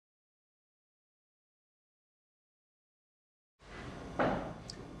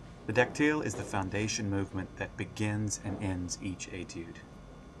The Daktyl is the foundation movement that begins and ends each etude.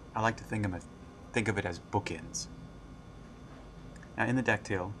 I like to think of it as bookends. Now in the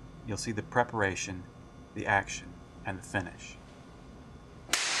Daktyl, you'll see the preparation, the action, and the finish.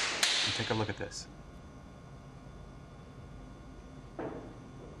 And take a look at this.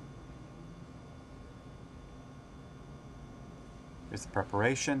 There's the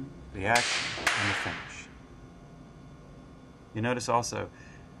preparation, the action, and the finish. You notice also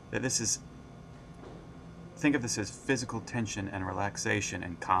that think of this as physical tension and relaxation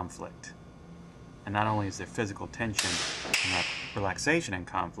and conflict. And not only is there physical tension and relaxation and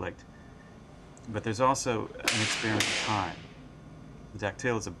conflict, but there's also an experiment of time. The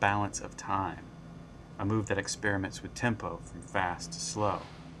Daktyl is a balance of time, a move that experiments with tempo from fast to slow.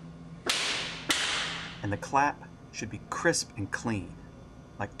 And the clap should be crisp and clean,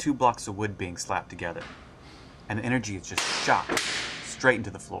 like 2 blocks of wood being slapped together. And the energy is just shot straight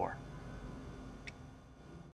into the floor.